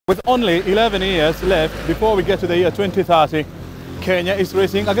With only 11 years left before we get to the year 2030, Kenya is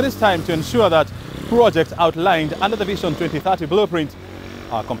racing against time to ensure that projects outlined under the Vision 2030 blueprint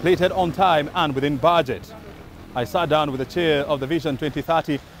are completed on time and within budget. I sat down with the chair of the Vision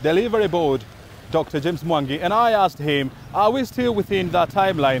 2030 Delivery Board, Dr. James Mwangi, and I asked him, are we still within that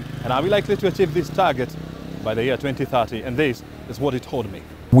timeline and are we likely to achieve this target by the year 2030? And this is what he told me.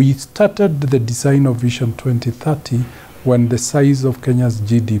 We started the design of Vision 2030 when the size of Kenya's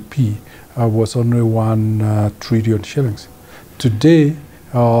GDP was only 1 trillion shillings. Today,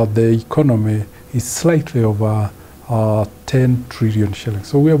 the economy is slightly over 10 trillion shillings.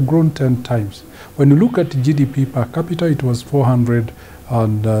 So we have grown 10 times. When you look at GDP per capita, it was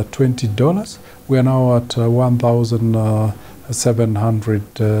 $420. We are now at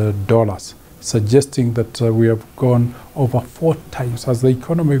 $1,700, suggesting that we have gone over 4 times. As the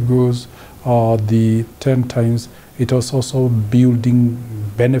economy grows the 10 times, it is also building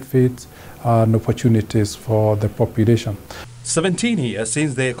benefits and opportunities for the population. 17 years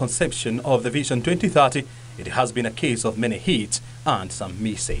since the conception of the Vision 2030, it has been a case of many hits and some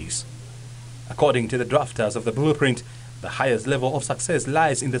misses. According to the drafters of the blueprint, the highest level of success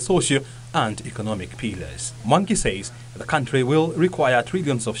lies in the socio and economic pillars. Mwangi says the country will require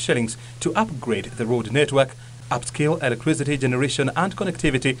trillions of shillings to upgrade the road network, upscale electricity generation and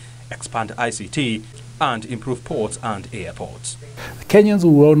connectivity, expand ICT, and improve ports and airports. Kenyans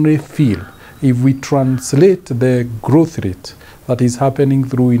will only feel if we translate the growth rate that is happening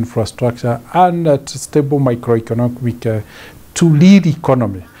through infrastructure and at stable microeconomic to real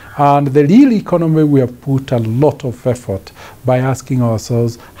economy. And the real economy, we have put a lot of effort by asking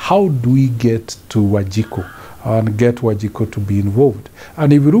ourselves, how do we get to Wajiko and get Wajiko to be involved?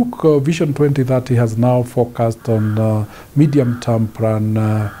 And if you look, Vision 2030 has now focused on medium-term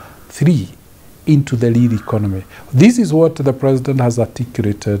plan 3 into the real economy. This is what the president has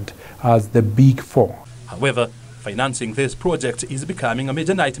articulated as the big 4. However, financing this project is becoming a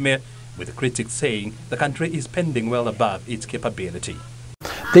major nightmare, with critics saying the country is spending well above its capability.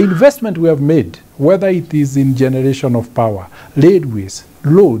 The investment we have made, whether it is in generation of power, railways,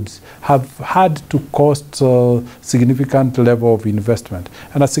 roads, have had to cost significant level of investment.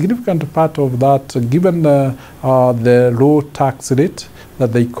 And a significant part of that, given the low tax rate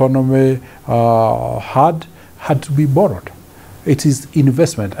that the economy had to be borrowed. It is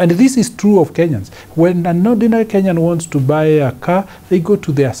investment. And this is true of Kenyans. When an ordinary Kenyan wants to buy a car, they go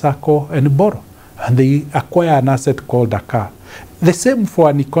to their SACCO and borrow. And they acquire an asset called a car. The same for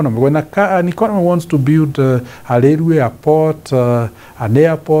an economy. When an economy wants to build a railway, a port, an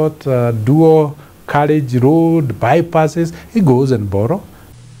airport, dual carriage road, bypasses, it goes and borrows.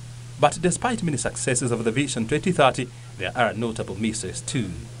 But despite many successes of the Vision 2030, there are notable misses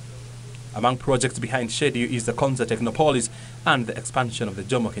too. Among projects behind schedule is the Konza Technopolis and the expansion of the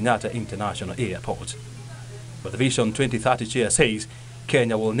Jomo Kenyatta International Airport. But the Vision 2030 chair says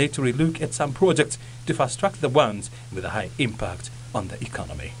Kenya will need to relook at some projects to fast-track the ones with a high impact on the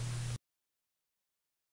economy.